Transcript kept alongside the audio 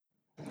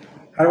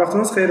Hər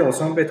vaxtınız xeyir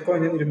olsun.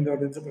 Bitcoin-in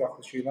 24-cü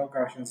buraxılışı ilə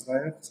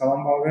qarşınızdayıq.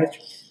 Salam Babək.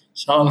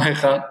 Salam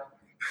Ayxan.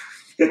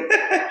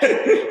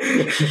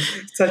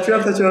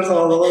 Təkrar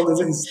salamlamaq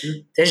necə hissdir?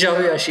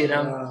 Dejavu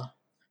yaşayıram.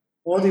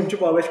 O deyim ki,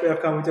 Babək bayaq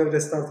kompüter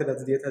restart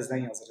elədi deyə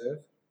təzədən yazırıq.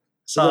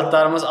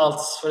 Saatlarımız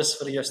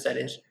 6:00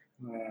 göstərir.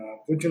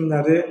 Bu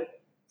günləri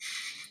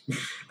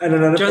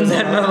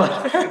göndərmə var.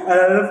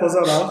 Ənənəni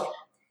pozaraq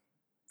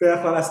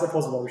bayaqlar əslində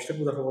pozmamışdıq.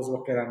 Bu dəfə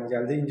pozmaq qərarına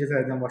gəldi.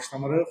 İngiltərədən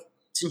başlamırıq.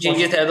 Çünki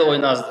İngiltərədə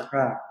oyun azdır.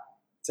 Hə.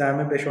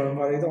 Cəmi 5 oyun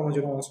var idi. Ona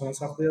görə onu sona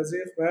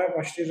saxlayacağıq və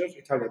başlayırıq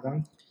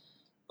İtaliyadan.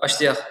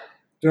 Başlayaq.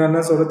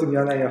 Dünəndən sonra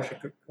dünyanın ən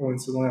yaxşı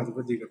oyunçusu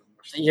oynadığı liqadan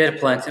başlayaq. Yer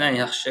planetinin ən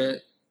yaxşı.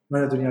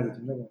 Mən də dünya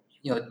dedim də bu.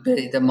 Yox,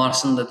 belə də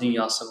Marsın da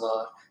dünyası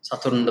var.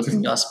 Saturnun da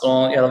dünyası var.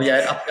 Ona yaralı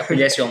gəlir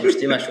apellyasiya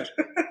olmuşdu məşhur.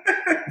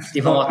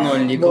 Diplomatın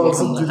oynayıb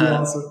qovuldu.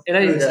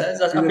 Elə idi də.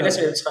 Zaten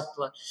apellyasiya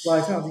çıxartdılar.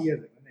 Planetin adı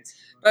yerdir. Nəysə.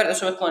 Bəli,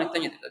 söhbət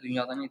planetdən gedir də,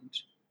 dünyadan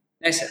gedir.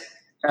 Nəysə.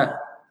 Hə.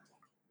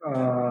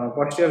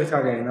 Başlayaq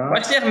İtaliya ilə.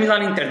 Başlayaq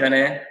Milan Interdən.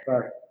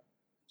 Bəli.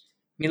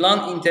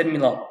 Milan Inter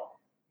Milan.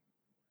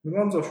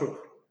 Milan coşub.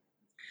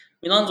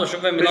 Milan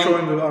coşub və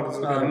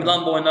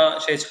Milan boyuna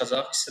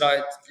çıxacaq,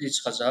 istirahətli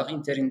çıxacaq.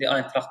 Inter indi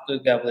Eintrachtı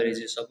qəbul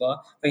edəcək sabah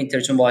və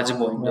Inter üçün vacib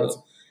oyundur.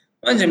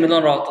 Məncə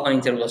Milan rahatlıqla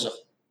Inter olacaq.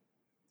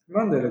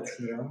 Mən də elə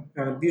düşünürəm.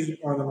 Yəni bir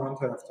oynamağın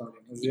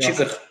tərəfdarıyım.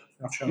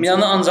 2-40.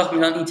 Milanı ancaq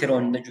Milan Inter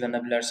oyununda güvənə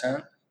bilərsən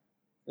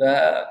və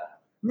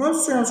mən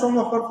son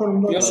vaxtlar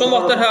formda. Yox, son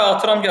vaxtlar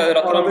atıram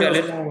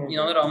gəlir.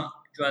 İnanıram,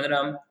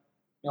 güvənirəm.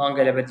 Milan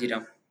qələbə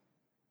deyirəm.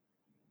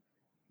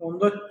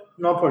 Onda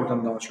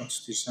Napolidən danışmaq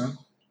istəyirsən?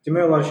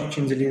 Demək olar ki,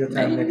 ikinciliyi də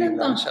təmin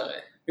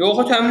edirlər. Yox,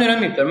 təmin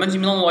eləməyiblər. Məncə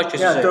Milan olar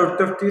keçəcək. Yəni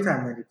 4-4-lüyü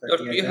təmin ediblər.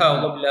 4-lüyü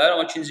ola bilər,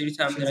 amma ikinciliyi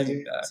təmin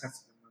eləməyiblər.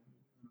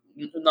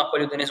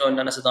 Napoli Udinese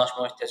oyunlarına nəsə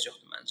danışmağa ehtiyac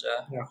yoxdur məncə.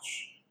 Yaxşı.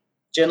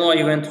 Genoa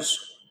Juventus.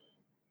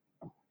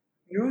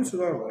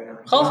 Juventuslar var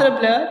yəni. Xalq elə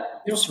bilər.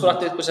 1-0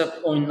 Atletico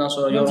oyunundan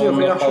sonra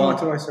yorulma yaxşı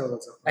motivasiya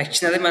olacaq.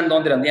 Əksinə də mən də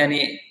onu deyirəm. Yəni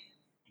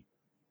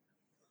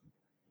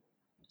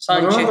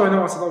sanki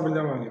oynaması da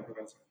bilirəm oynayıb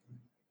biraz.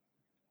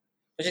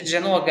 Peki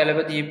Genoa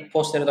qələbə deyib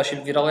posteri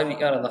daşıyıb viral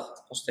yaradaq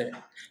posteri.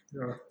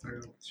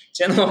 Yox.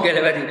 Genoa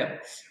qələbə deyirəm.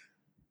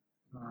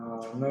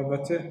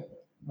 Növbəti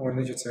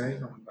oyuna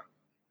keçək.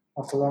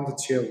 Atalanta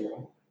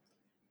Chievo.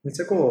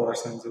 Neçə gol olar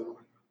səncə bu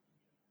oyunda?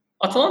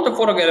 Atalanta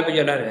fora qələbə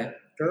gələr.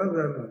 Gələ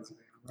bilər məncə.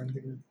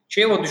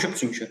 Chievo düşüb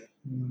çünki.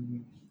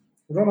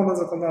 Roma'da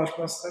zaten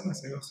danışmaq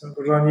istəmirsən, yoxsa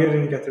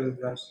Ranieri'ni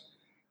gətirdilər.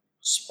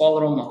 Spal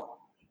Roma.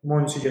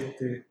 Monchi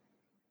getdi.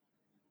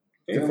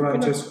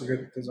 Francesco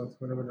getdi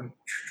zaten belə.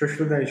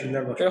 Köklü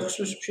dəyişikliklər var.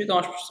 Xüsusi bir şey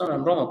danışmaq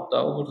istəmirəm. Roma'da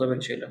o burada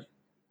belə şeylər.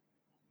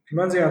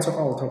 Məncə yəni çox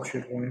altı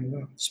oxşayır bu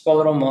oyunda.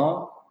 Spal Roma.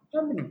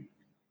 Mən bilmirəm.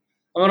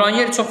 Amma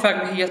Ranieri çox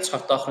fərqli heyət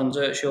çıxartdı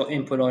axırıncı o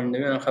Empoli oyununda.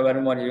 Yəni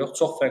xəbərim var ya, yox,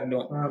 çox fərqli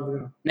oyun. Hə,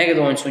 bilirəm. Nə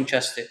qədər oyunçunu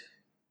kəsdi.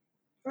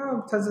 Hə,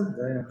 təzədir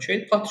də yəni.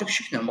 Patrick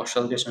Schicklə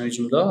başladı desən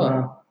hücumda. Hə.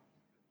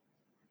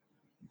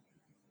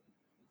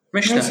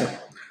 Məşqlə.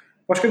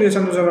 Başqa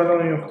deyəsən düzələrdə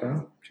oyun yoxdur.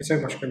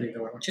 Keçək başqa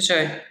liqalara.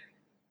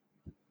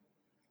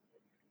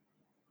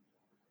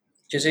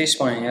 Keçək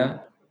İspaniyaya.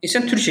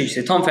 İnsan Türkiyə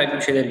keçək, tam fərqli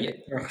bir şeylər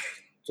yeyək. Yaxşı,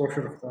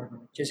 coşuruq da.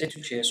 Keçək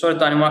Türkiyəyə. Sonra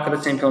Danimarkada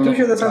çempionluq.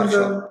 Türkiyədə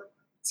səncə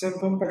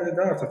çempion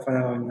bəllidir artıq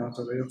Fener oyundan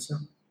sonra yoxsa?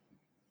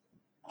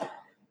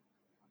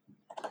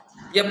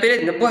 Ya belə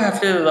deyim, bu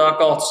həftə də daha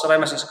Galatasaray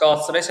məsələn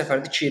Galatasaray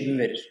səfərdə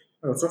 2-20 verir.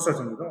 Yox, çox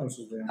çətindir də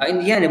onsuz da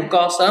yəni. Yəni bu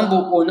Galatasarayın bu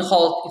oyunu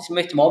xal itirmə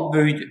ehtimalı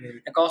böyükdür.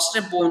 Yəni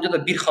Galatasaray bu oyunda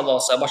da bir xal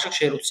alsa,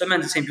 Başakşehir utsa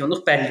məncə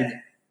çempionluq bəllidir.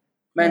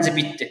 Məncə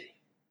bitdi.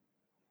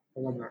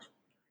 Ola bilər.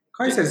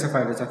 Kayseri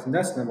səfərdə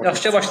çətindir əslində.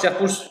 Yaxşı başlayaq.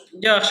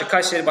 Yaxşı,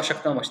 Kayseri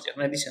Başakdan başlayaq.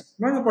 Nə deyirsən?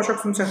 Məncə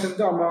Başakşehir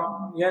çətindir, amma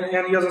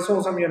yəni yazası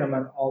olsam yenə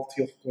mən 6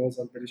 yoxdur, o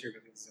zaman belə şey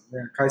edəcəm.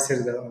 Yəni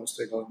Kayseridə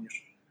onsuz da oynayır.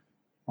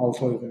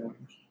 6 oyun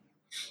oynayır.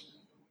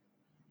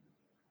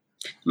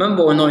 Mən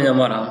bu oyunu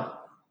oynamaram.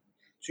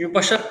 Çünki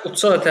Başak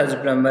utsa da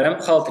təəccüblənmərəm,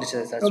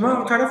 Xaltırisa da təəccüblənmərəm.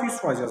 Mən tərəf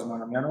 100%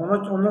 yazmaram. Yəni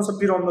ondan sonra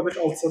 1.5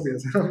 6-sa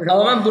deyəcəm.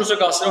 Amma mən Bursa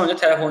Galatasaray oyunda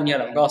tərəf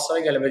oynayaram.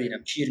 Galatasaray qələbə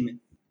deyirəm 2-20.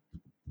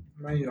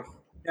 Mən yox.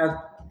 Yəni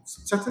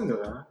çətindir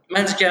də.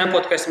 Məncə gələn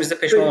podkastımızda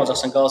peşman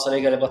olacaqsan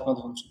Qalatasaraya qələbə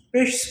atmadığın üçün.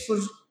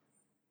 5-0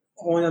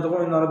 oynadığı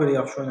oyunları belə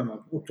yaxşı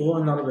oynamadı. Utduğu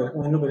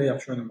oyunu belə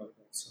yaxşı oynamadı.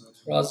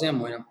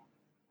 Razıyam oyunam.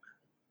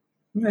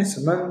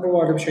 Nəysə, mən bu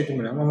barədə bir şey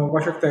demirəm, amma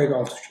Başak dəqiq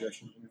 6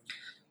 fikirləşdim.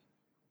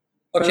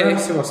 Okay.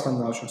 Sivasdan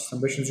danışırsan,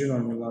 5-ci gün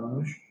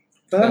oynayırlarmış.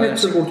 Fener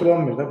heç bir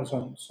qurtulanmır da bu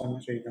son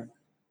şeydən.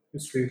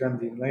 Üstlükdən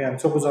deyim də. Yəni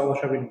çox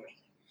uzaqlaşa bilmir.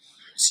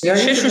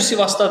 Şu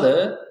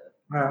Sivasdadır.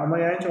 Hə, amma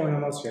yəni ki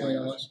oynamaz şey.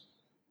 Oynamaz.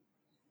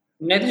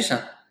 Nə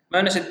deyirsən?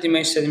 Mən nəsə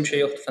demək istədiyim şey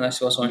yoxdur Fener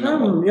Sivas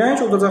oyununda. Yəni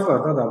ki udacaqlar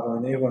da bu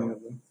oyunu, ev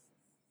oyunu.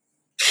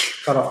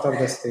 Taraftar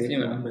dəstəyi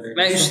falan belə.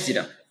 Mən üst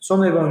deyirəm.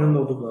 Son ev oyununda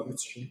udublar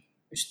 3-2.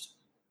 Üst.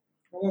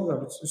 Ola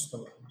bilər, üst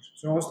olar.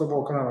 Sonra da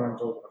Volkan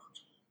oyununda olur.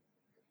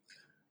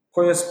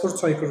 Konya Spor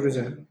Çaykur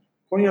Rize.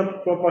 Konya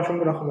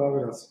başını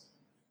bırakırlar biraz.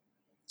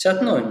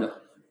 Çətin oyundu.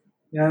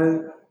 Yəni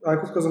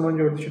Aykut Kocaman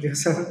gördü ki,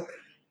 deyəsən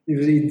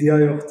bir iddia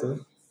yoxdur.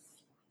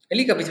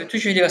 Liga bitib,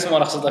 Türkiyə liqası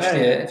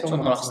maraqsızlaşdı. Çox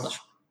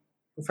maraqsızlaşdı.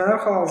 Bu Fener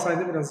xal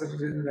alsaydı biraz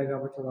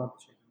rəqabət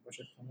olardı.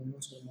 Başa düşdüm. Ondan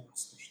sonra mən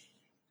istemişdim.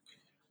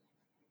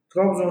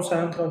 Trabzon,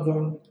 sənin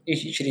Trabzon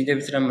İlk ikilikdə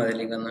bitirənmədi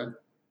liqanı.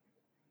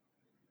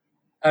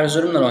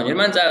 Ərzurumla oynayır.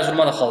 Məncə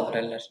Ərzuruma da xal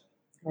verərlər.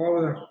 ola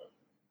bilər.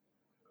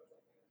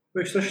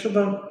 Beşiktaşda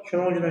da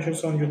Şenol Güneş'in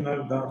son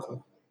günləri də artıq.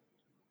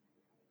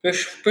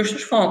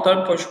 Beşiktaş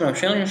fanatları başlamıyor.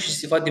 Şenol Güneş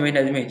istifa demək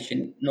nə deməkdir ki?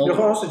 Nə Yox,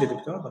 olur? onsuz gedib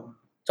də adam.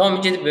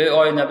 Tamam gedib,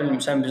 ay nə bilim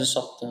sən bizi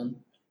satdın.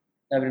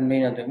 Nə bilim nə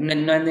edir?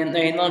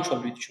 Nə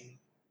inançoluydu ki?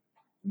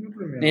 Nə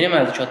bilim Nə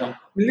etməlidir ki adam?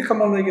 Milli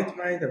komandaya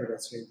getməyi də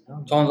biraz şeydir.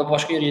 Tamam da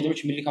başqa yerə gedim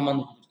ki, milli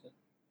komanda gedirdi.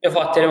 Ya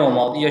Fatih Terim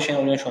olmalıdır, ya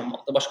Şenol Güneş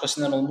olmalıdır.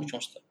 Başqasından olmur ki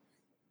onsuz da.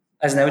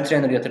 Əznəvi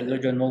trener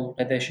gətirdilər, gör nə olur,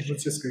 nə dəyişir.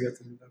 Lucescu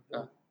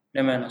gətirdilər.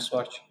 Nə mənası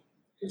var ki?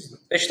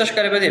 Beşiktaş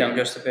qələbə deyirəm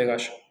Göztepe'yə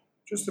qarşı.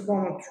 Göztepe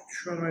ona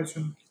düşməmək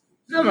üçün.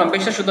 Bilmirəm,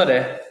 Beşiktaş udar.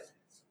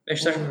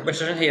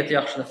 Beşiktaşın heyəti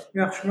yaxşıdır.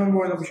 Yaxşı, mən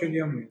bu oyuna bir şey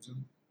deyəməyəcəm.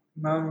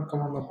 Mənim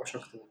komandam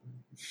başaqdır.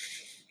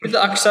 Bir də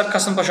Akhisar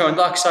Kasımpaşa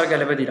oyunda Akhisar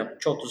qələbə deyirəm.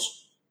 2-30.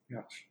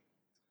 Yaxşı.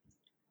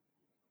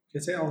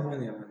 Keçək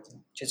Almaniya məncə.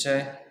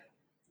 Keçək.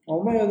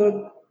 Almaniyada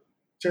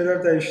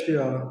şeylər dəyişdi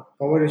ya.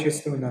 Bavariya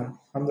keçdi oyuna.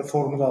 Həm də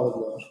formu da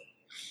alıblar.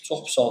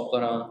 Çox pis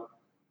alıblar ha.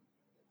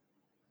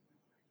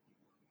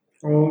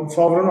 O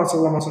Favre'ın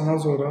açıqlamasından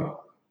sonra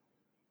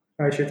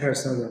hər şey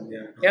tərsinə döndü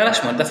yəni.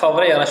 Yaraşmır da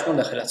Favre yaraşmır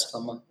da xeyli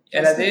açıqlama.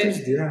 Elədi.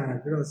 Düzdür, hə,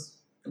 biraz.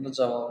 Bu da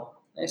cavabı.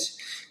 Nəysə.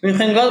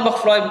 Münxenqladbaq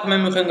Freiburg,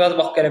 mən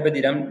Münxenqladbaq qələbə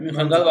deyirəm.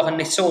 Münxenqladbaqın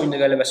neçə oyunda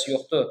qələbəsi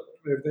yoxdur.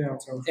 Evdə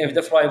yançalır.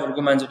 Evdə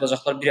Freiburgu məncə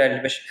udacaqlar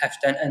 1.55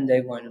 həftənin ən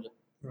dəqiq oyunudur.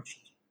 Yaxşı.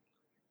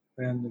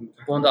 Bəyəndim.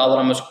 Bunu da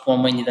alıram öz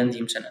kuponuma indidən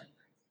deyim sənə.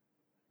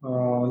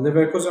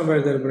 Leverkusen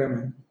Werder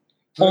Bremen.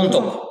 10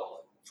 top.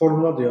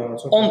 Formuladır ya.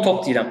 10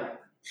 top deyirəm.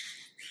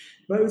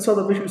 Mən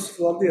 3-5 üstü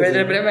falan deyəcəm.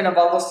 Werder Bremenə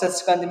bağlı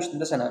statistikanı demişdim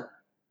də sənə.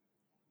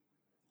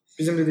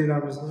 Bizim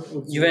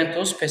dediklərimizdə.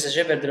 Juventus,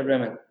 PSG, Werder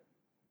Bremen.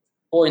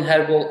 Oyun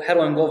hər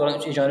oyun qol vuran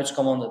 3 yeganə 3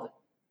 komandadır.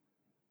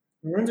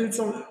 Məncə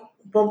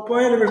 3-10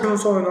 Bayern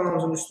Leverkusen oynanan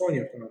hamısının üstü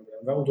oynayıbdı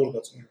məndə və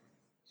udurdu.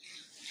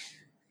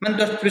 Mən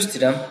 4+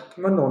 deyirəm.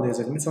 Mən də onu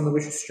deyəcəkdim.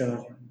 3-5 üstü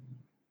gələr.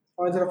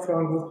 Eintracht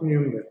Frankfurt,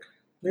 Nürnberg.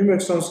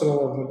 Nürnberg son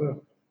sıralardadır.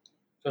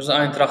 Sözdə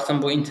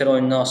Eintrachtın bu Inter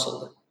oyununa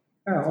asıldı.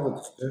 Hə, o da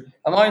düzdür.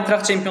 Amma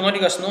Eintracht Çempionlar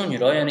Liqasında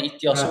oynayır ha, yəni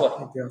iddiası var.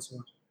 İddiası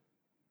var.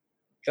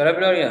 Gələ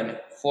bilər yəni.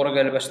 Fora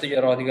qələbəsi də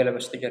gələr, adi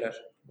qələbəsi də gələr.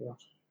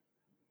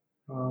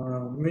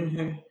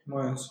 Münhen,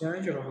 Mayence,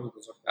 yəni ki, rahat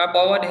olacaq.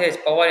 Bavariya heç,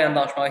 Bavariyanın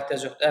danışmağa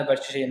ehtiyac yoxdur.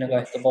 Əvvəlki şeyinə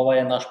qayıtdı.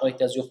 Bavariyanın danışmağa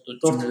ehtiyac yoxdur.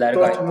 Cümlələri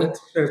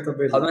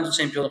qayıtdı. Halbuki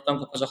çempionluqdan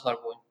qopacaqlar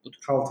bu oyun. Budur.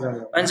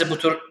 Məncə bu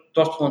tur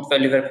Dortmund və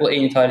Liverpool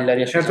eyni talihlər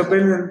yaşayacaq. Hertha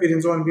Berlin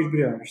birinci oyun 1-1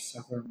 yapmış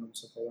səhvlərimdən.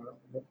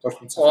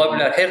 Ola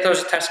bilər. Hertha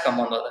özü tərs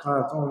komandadır. Hə,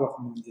 ona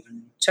baxımdan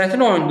deyirəm.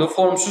 Çətin oyundu,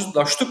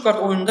 formsuzdular. Stuttgart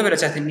oyununda belə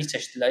çətinlik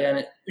çəkdilər.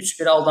 Yəni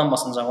 3-1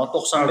 aldanmasın cəmaət.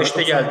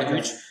 95-də gəldi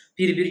 3,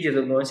 1-1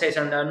 gedirdi oyun.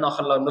 80-lərin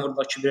axırlarında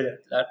vurdular 2-1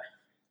 elədilər.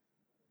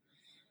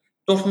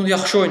 Dortmund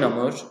yaxşı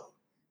oynamır.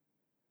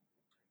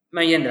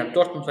 Mən yenə deyirəm,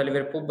 Dortmund və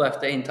Liverpool bu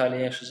həftə eyni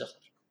talihə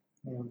yaşayacaqlar.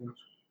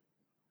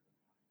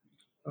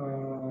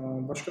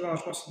 Başqa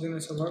danışmaq istədiyin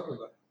nəsə var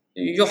burada?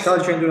 Yox.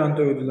 Schalke dünən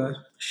döydülər.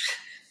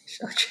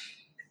 Schalke.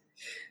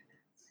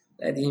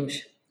 Nə deyim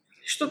ki?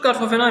 Stuttgart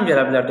Hoffenheim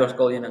gələ bilər 4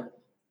 gol yenə.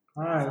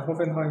 Hə,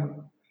 Hoffenheim.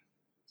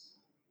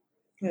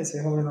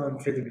 Nəysə, Hoffenheim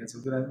bir şey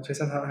deməyəcəm. Dünən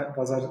keçən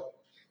bazar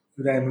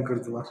ürəyimi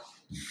qırdılar.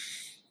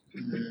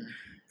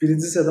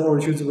 Birinci hissədə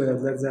 12 hücum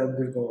elədilər, cəmi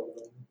 1 gol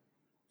oldu.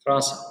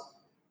 Fransa.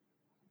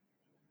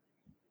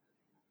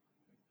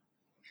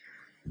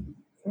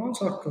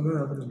 Fransa haqqında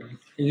nə bilmirəm.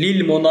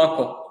 Lille,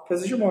 Monaco.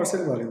 PSG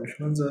Marseille var imiş.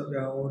 Məncə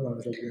ya onu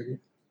danışa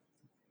bilərik.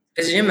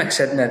 PSG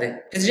məqsədi nədir?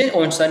 PSG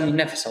oyunçuları niyə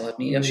nəfəs alır,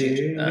 niyə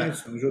yaşayır? Nə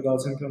üçün? Jodal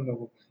çempion da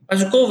bu.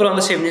 Azı gol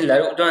vuranda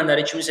sevinirlər.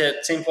 Dönənləri kimisə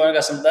çempion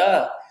liqasında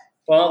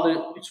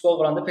Ronaldo 3 gol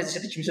vuranda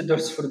PSG-də kimisə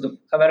 4-0'dı.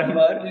 Xəbərin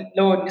var?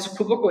 Leonis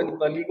kubok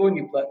oynayıblar, liga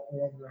oynayıblar.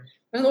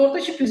 Mən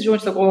oradakı PSG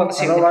oyunçular gol vuranda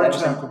sevinirlər.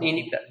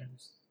 Neyiniblər?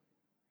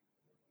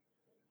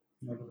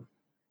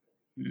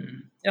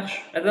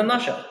 Yaxşı. Nədən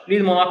danışaq?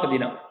 Lille Monaco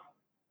deyirəm.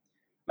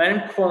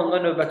 Mənim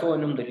kuponumda növbəti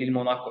oyunumdur Lille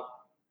Monaco.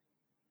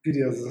 Bir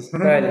yazırız.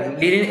 Bəli,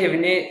 Lille'in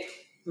evini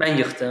mən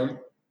yıxdım.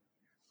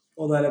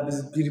 O da elə biz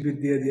 1-1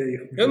 deyə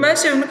yıxmışıq. Yox, mən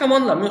sevimli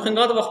komandalar.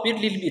 Mönchengladbach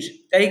 1, Lille 1.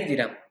 Dəqiq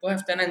deyirəm. Bu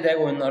həftənin ən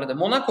dəqiq oyunlarıdır.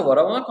 Monaco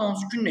var. Monaco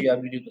hansı günlə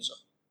gəlib Lille udacaq?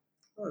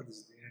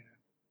 Düzdür.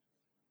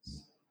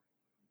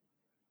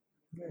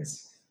 Nəysə.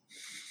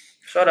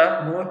 Sonra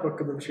Monaco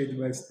haqqında bir şey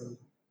demək istəmirəm.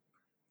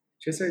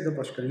 Keçək də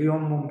başqa.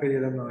 Lyon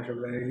Montpellier'dən danışa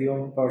bilərik.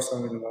 Lyon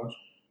Barcelona var.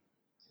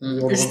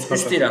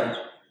 Üst deyirəm.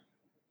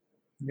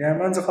 Yəni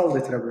məncə xal da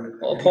itirə bilər.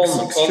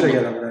 Polnu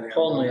gələ bilər.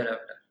 Polnu gələ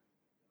bilər.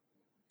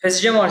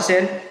 PSG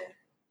Marseille.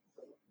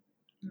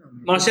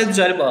 Marseille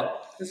düzəlib ha.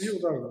 PSG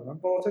udardı. Mən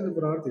Balotelli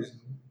buralar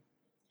deyirsən.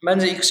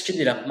 Məncə X2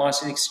 deyirəm.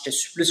 Marseille X2.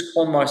 Sürpriz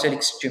kupon Marseille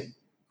X2.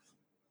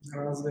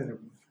 Razı deyirəm.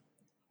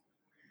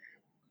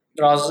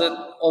 Razı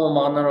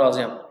olmamağından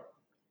razıyam.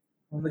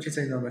 Onda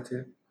keçək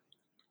növbəti.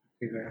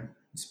 Liqaya,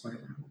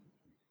 İspaniya.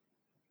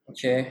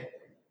 Okay.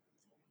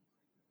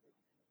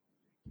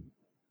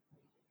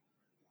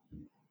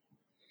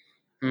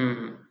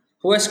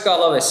 Huesca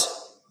Alaves.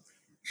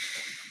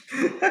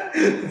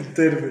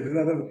 Derbi,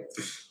 nədir?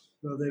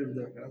 Nə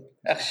derbi?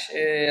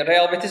 Yaxşı,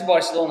 Real Betis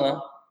Barcelona.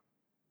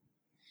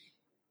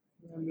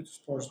 Betis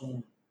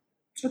Barcelona.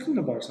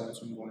 Çətindir Barcelona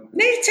üçün bu oyun.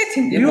 Nə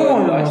çətindir bu oyun?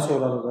 Oyundan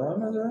sonra da,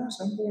 məncə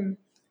sən bu oyun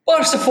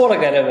Barça fora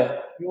qələbə.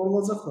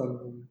 yorulacaqlar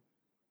bu oyun.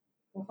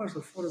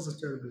 Baxarsa fora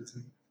gələ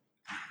biləcək.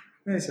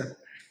 Nəysə.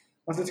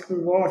 Atletico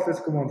Bilbao,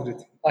 Atletico Madrid.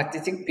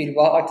 Atletico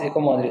Bilbao,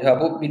 Atletico Madrid. Ha,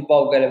 bu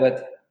Bilbao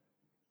qələbədir.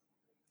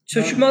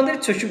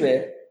 Madrid çöküb.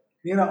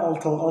 Yenə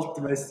alt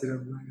demək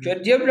istəyirəm.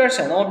 Deyə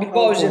bilərsən, amma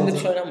Bilbao üzərində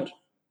pis oynamır.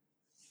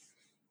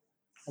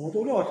 Amma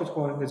doğru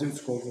Atletico Madrid necə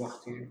 3 gol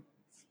buraxdı.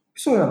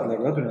 Pis oynadılar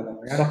da dünədən.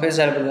 Qapıya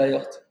zərbələr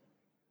yoxdur.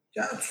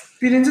 Yəni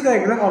birinci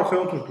dəqiqədən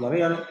arxaya oturdular.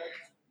 Yəni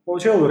o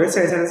şey olur,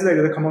 80-ci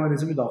dəqiqədə komanda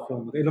necə müdafiə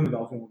olunur, elə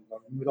müdafiə olunurlar.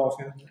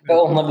 Və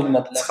ona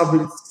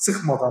bilmədilər.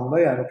 Çıxmadan da,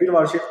 yəni bir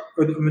var ki,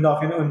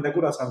 müdafiənin önündə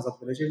qurasan zət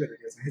belə şeylər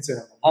edəcəksən, heç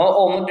eləmə. Amma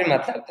onu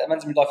bilmədilər də.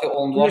 Məncə müdafiə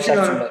olundular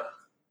şərtində.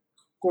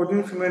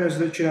 Gordon Jimenez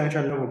də 2 dənə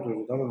kəllə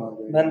vurdurdu da bunlar.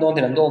 Mən də onu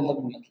deyirəm də, onu da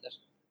bilmədilər.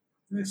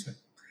 Nəysə.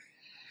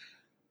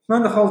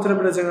 Mən də xaltıra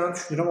biləcəyini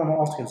düşünürəm, amma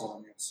alt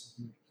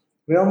yazılamayacaq.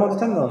 Real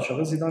Madriddən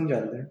danışaq, Zidane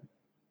gəldi.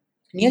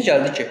 Niyə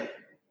gəldi ki?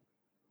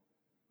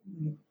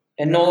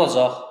 Nə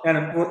olacaq? Yəni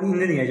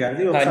indi niyə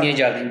gəldi? Yoxsa niyə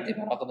gəldi indi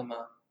maraqlıdır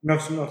mənə.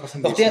 Mövsümün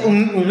ortasında. Yox, yəni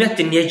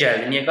ümumiyyətlə niyə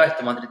gəldi? Niyə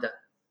qayıtdı Madridə?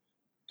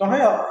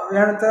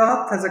 Yəni daha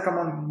təzə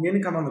komanda,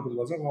 yeni komanda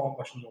qurulacaq, onun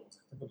başında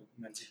olacaq. Bu da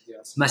məncə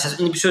iddiası.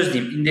 Məsələn, indi bir söz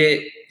deyim. İndi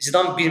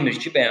Zidane bilmir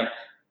ki, bəyəm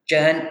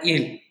gələn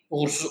il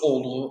uğursuz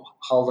olduğu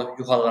halda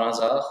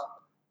yuxarılanacaq.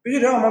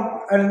 Bilir, amma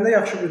əlində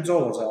yaxşı büdcə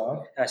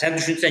olacaq. Hə, sən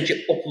düşünürsən ki,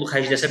 o pulu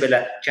xərcləsə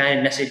belə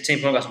gələn nəsə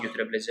çempion liqasını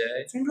götürə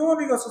biləcək?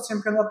 Çempion liqası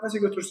çempionat nəsə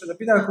götürsə də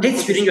bir dənə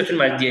heç birini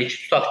götürməli deyək ki,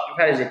 tutaq ki,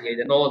 fərz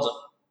edək də nə olacaq?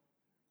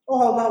 O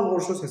halda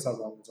uğursuz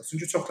hesablanacaq.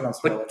 Çünki çox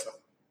transfer olacaq.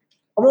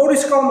 Amma o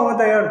risk almağa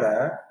dəyər də.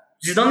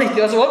 Zidane'ın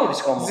ehtiyacı var mı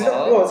risk almağa?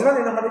 Yox,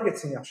 Zidane ilə hara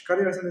getsin yaxşı.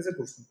 Karyerası necə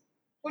dursun?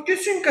 O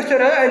getsin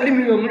Qətərə 50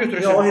 milyonunu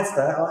götürəcək. Yox, heç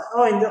də.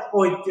 O indi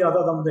o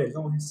iddiada adam deyil,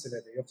 amma hiss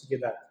elədi, yoxsa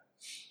gedərdi.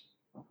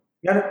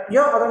 Yəni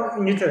ya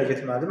adam İngiltərəyə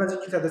getməlidir. Məncə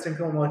İngiltərədə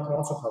çempion olma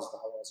ehtimalı çox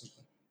azdır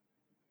hal-hazırda.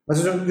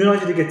 Məsələn,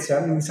 United-ə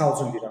getsən, misal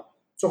üçün deyirəm,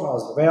 çox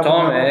azdır. Və ya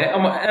tamam,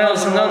 amma ən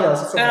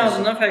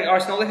azından fərq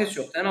Arsenalda heç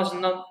yoxdur. Ən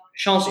azından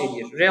şans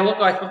eləyir. Reala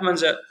qayıtmaq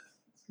məncə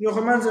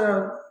məncə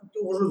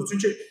uğurludur.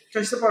 Çünki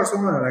təkcə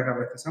Barcelona ilə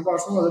rəqabət etsən,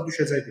 Barcelona da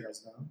düşəcək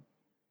birazdan.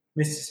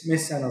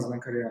 Messi ən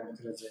azından karyeranı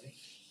bitirəcək.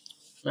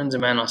 Məncə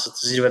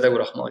mənasızdır. Zirvədə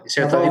buraxmalıdır.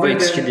 Celta Vigo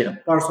X2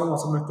 deyirəm. Barcelona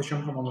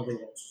möhtəşəm komanda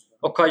deyil.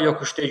 Okay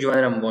yoxuşda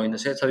güvənirəm bu oyunda.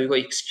 Celta Vigo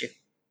X2.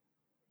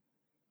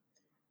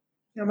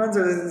 Ya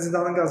məncə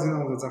Zidane'ın qazını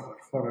olacaqlar.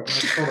 Fora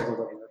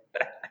da bilər.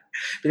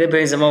 Bir də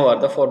Benzema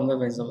var da, formda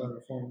Benzema.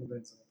 Formda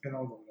Benzema.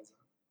 Penal da olacaq.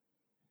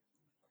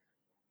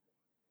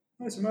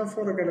 Nəysə, mən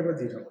fora qələbə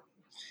deyirəm.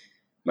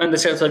 Mən də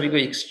Celta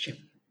Vigo X2.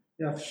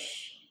 Yaxşı.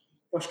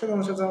 Başqa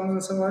danışacağımız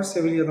nəsə var?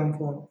 Sevilla'dan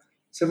puan.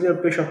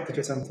 Sevilla 5 atdı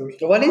keçən tur.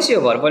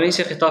 Valencia var.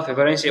 Valencia Xetafe.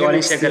 Valencia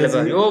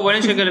qələbə. Yox,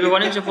 Valencia qələbə.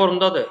 Valencia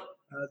formdadır.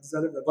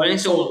 Düzəlib.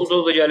 Valencia uda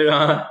da gəlir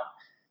ha.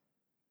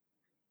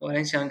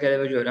 Valencia'nın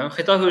qələbə görürəm.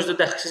 Xetafe özü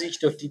də dəxilsiz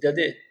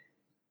 2-4-lükdədir.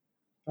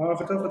 Ha,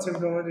 Xetafe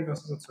Çempionlar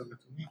Liqasında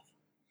çıxacaq.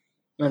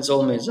 Məncə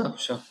olmayacaq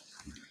şu an.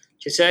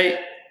 Keçək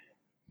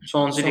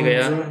sonuncu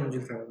liqaya.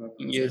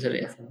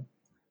 İngiltərəyə.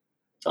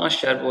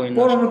 Tanışlar bu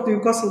oyunlar. Bournemouth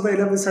Newcastle-da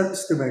elə bir sən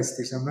üstümək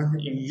istəyirsən. Mən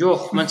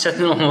yox, mən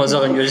çətin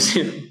olmayacağını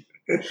gözləyirəm.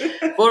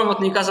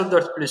 Bournemouth Newcastle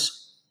 4+.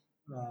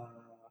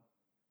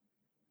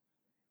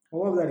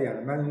 Ola bilər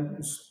yəni. Mən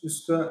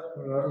üstə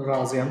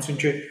razıyam.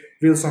 Çünki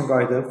Wilson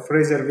qayıdı.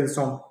 Fraser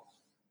Wilson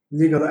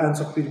liqada ən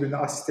çox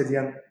bir-birinə assist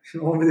edən.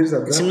 Onu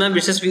bilirsən də. İçimdən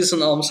bir səs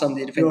Wilson almışam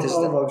deyir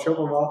Fantasy-də. Yox, almamışam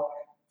amma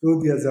bunu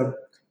deyəcəm.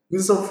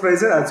 Wilson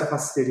Fraser ən çox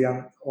assist edən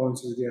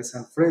oyunçu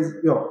deyəsən.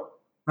 Fraser yox.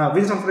 Ha,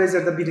 Wilson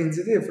Fraser də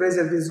birincidir.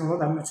 Fraser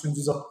Wilson'dan həm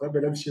üçüncü zatdır.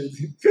 Belə bir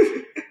şeydir.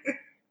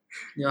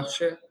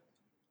 Yaxşı.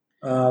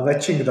 Və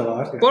King də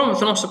var.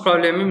 Bournemouth'un asıl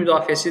problemi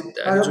müdafiəsi,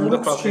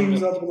 hücumda problemi.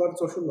 King bunlar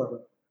coşurlar.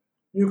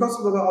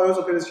 Newcastle-da da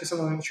Ayozo Perez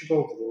keçən oyun 2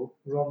 gol vurdu.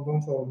 Rondon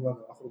formunda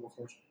da axır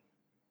baxır.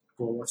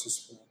 Gol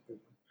assist.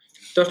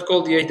 4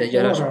 gol deyək də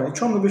gələr.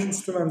 2.5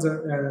 üstü məncə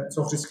yəni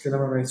çox risk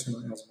eləməmək üçün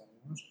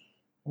yazmalılar.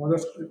 Amma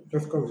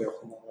 4 gol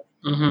yoxdur.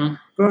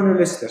 Burnley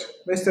Leicester.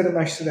 Leicester-in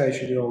məşqçi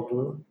dəyişikliyi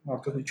oldu.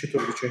 Artıq 2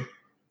 turdur ki,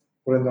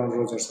 Brendan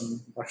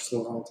Rodgers'ın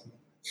başçılığı altında.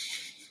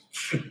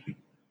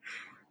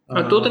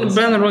 Doğrudan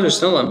Brendan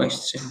Rodgers nə olan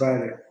məşqçi?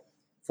 Bəli.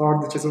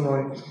 Vardı keçən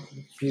oyun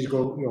 1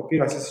 gol, yox,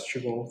 1 assist 2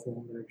 gol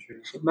falan belə bir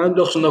şey. Mən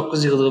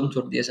 99 yığdığım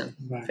tur deyəsən.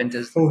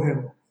 Fantasy.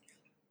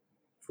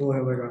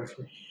 Fulham'a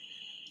qarşı.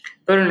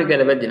 Burnley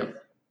qələbə deyirəm.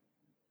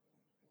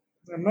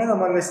 Mən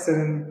amma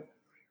Leicester-in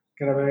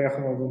qələbəyə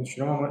yaxın olduğunu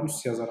düşünürəm, amma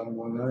üst yazaram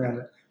bu oyuna.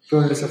 Yəni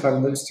Burnley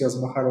səfərində üst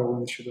yazmaq hər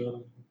oyun işidir.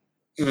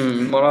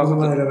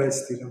 Maraqlı eləmək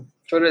istəyirəm.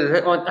 Görə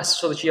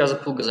əsas odur ki, yazıb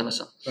pul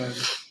qazanasan.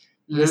 Bəli.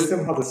 West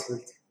Ham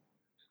Huddersfield.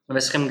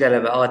 West Ham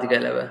qələbə, adi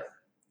qələbə.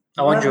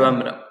 Amma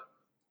güvənmirəm.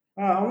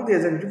 Onu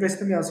deyəcəm ki,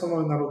 West Ham yəni son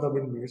oyunları uda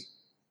bilmir.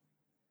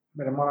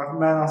 Belə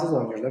mənasız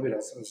oynayır da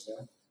biraz özdə.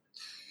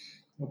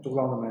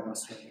 Mutluqlarla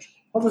mənasız oynayır.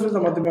 Huddersfield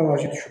amma demək olar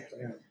ki, düşübdür,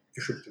 yəni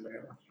düşübdür belə.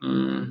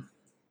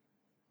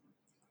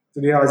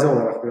 Riyazi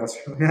olaraq biraz.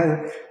 Yəni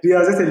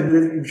riyaziyyat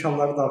elminin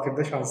imkanları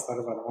daxilində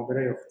şansları var, amma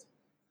belə yoxdur.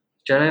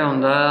 Gələk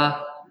onda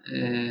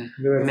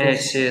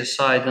Mercy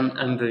Saydın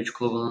ən böyük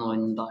klubunun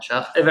oyununu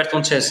danışaq.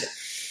 Everton Chelsea.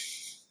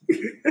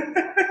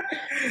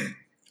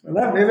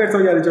 Mən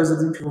Everton gəlir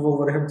gözlədiyim kimi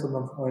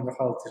Wolverhamptonla oyunu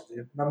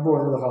xaltırdı. Mən bu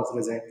oyunu da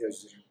xaltıracağını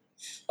gözləyirəm.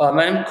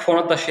 Mənim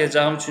kupona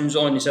daşıyacağım 3-cü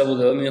oyun isə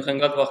budur.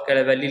 Mönchengladbach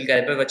qələbə, Lille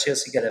qələbə və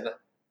Chelsea qələbə.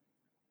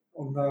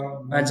 Onda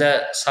məncə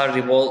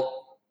Sarri bol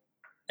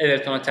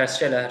Evertona tərs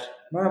gələr.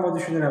 Mən amma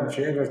düşünürəm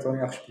ki, Everton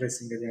yaxşı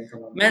pressing edən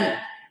komanda.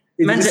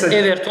 Məncə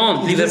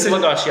Everton Liverpoola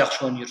qarşı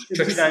yaxşı oynayır.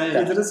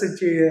 Köklənirlər. Edirsə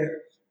ki,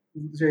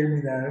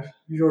 minər,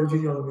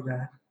 Jorginho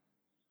minər.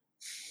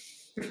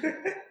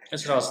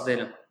 Heç razı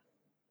deyiləm.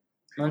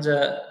 Məncə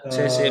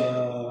Chelsea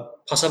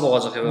pasa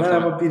boğacaq Everton. Mən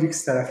amma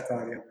 1x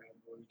tərəfdarıyam.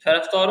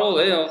 Tərəfdarı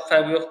ol,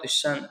 fərqi yoxdur.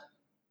 Sən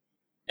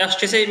yaxşı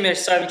keçək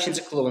Merseyside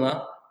ikinci klubuna.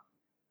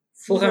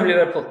 Fulham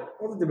Liverpool.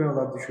 O da demək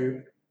olar düşüb.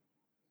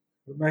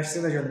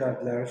 Manchester-ə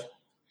göndərdilər.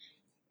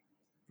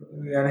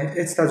 Yəni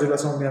heç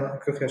təcrübəsi olmayan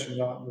 40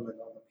 yaşında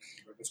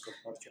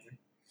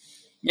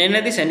Yəni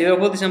nə deyirsən?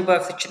 Liverpool deyirsən bu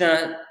həftə 2 dənə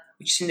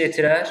ikisini də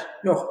itirər?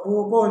 Yox,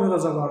 bu oyunu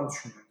udacaqlarını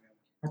düşünürəm.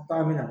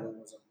 Hətta əminəm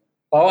udacaqlar.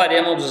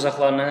 Bavariya mı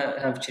udacaqlarını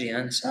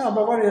həmfikiryəm. Hə,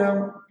 Bavariya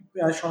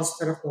yəni şanslı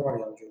tərəf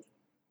Bavariya görür.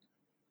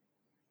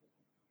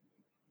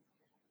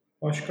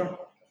 Başqa?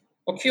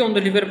 Okey, onda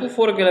Liverpool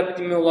fora gələ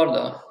bilmək olar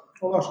da.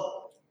 Olar.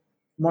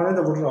 Mane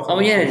də vurur axı.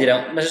 Amma yenə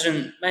deyirəm, məsələn,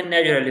 mən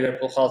nə görə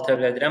Liverpool xaltaya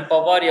bilərəm?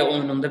 Bavariya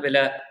oyununda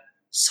belə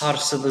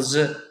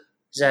sarsıdıcı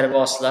zərbə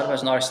asılar.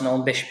 Məsələn,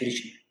 Arsenalın 5-1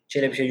 kimi.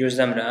 Elə bir şey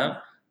gözləmirəm.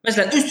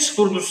 Məsələn,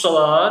 3-0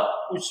 dursalar,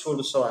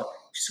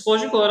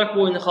 psixolojik olaraq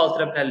bu oyunu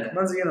xaltıra bilərlər.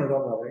 Məncə yenə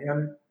udurlar.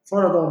 Yəni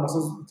fora da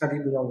olmasa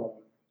İtaliya udurlar.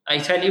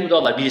 İtaliya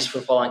udurlar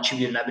 1-0 falan,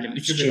 2-1, nə bilim,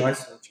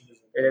 3-2.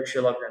 Elə bir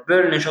şey ola bilər.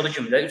 Burnley şotu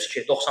kimi də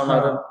 3-2,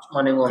 90-larda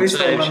Mane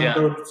olsa elə bir şey.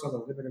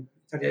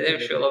 Elə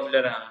bir şey ola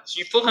bilər hə.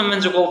 Çünki Fulham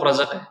məncə qol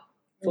vuracaq.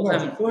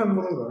 Fulham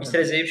vurur.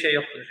 Bitirəcəyi bir şey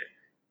yoxdur.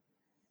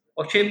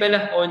 Okey,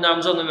 belə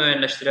oyunlarımızı da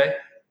müəyyənləşdirək.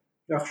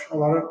 Yaxşı,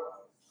 onları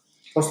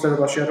postlara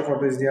daşıyaraq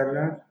orada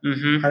izləyərlər.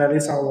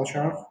 Hələlik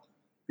sağollaşaq.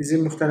 Bizi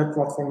müxtəlif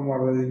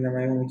platformalarda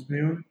dinləməyi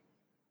unutmayın.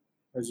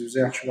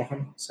 Özünüzə yaxşı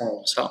baxın. Sağ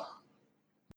olun. Sağ olun.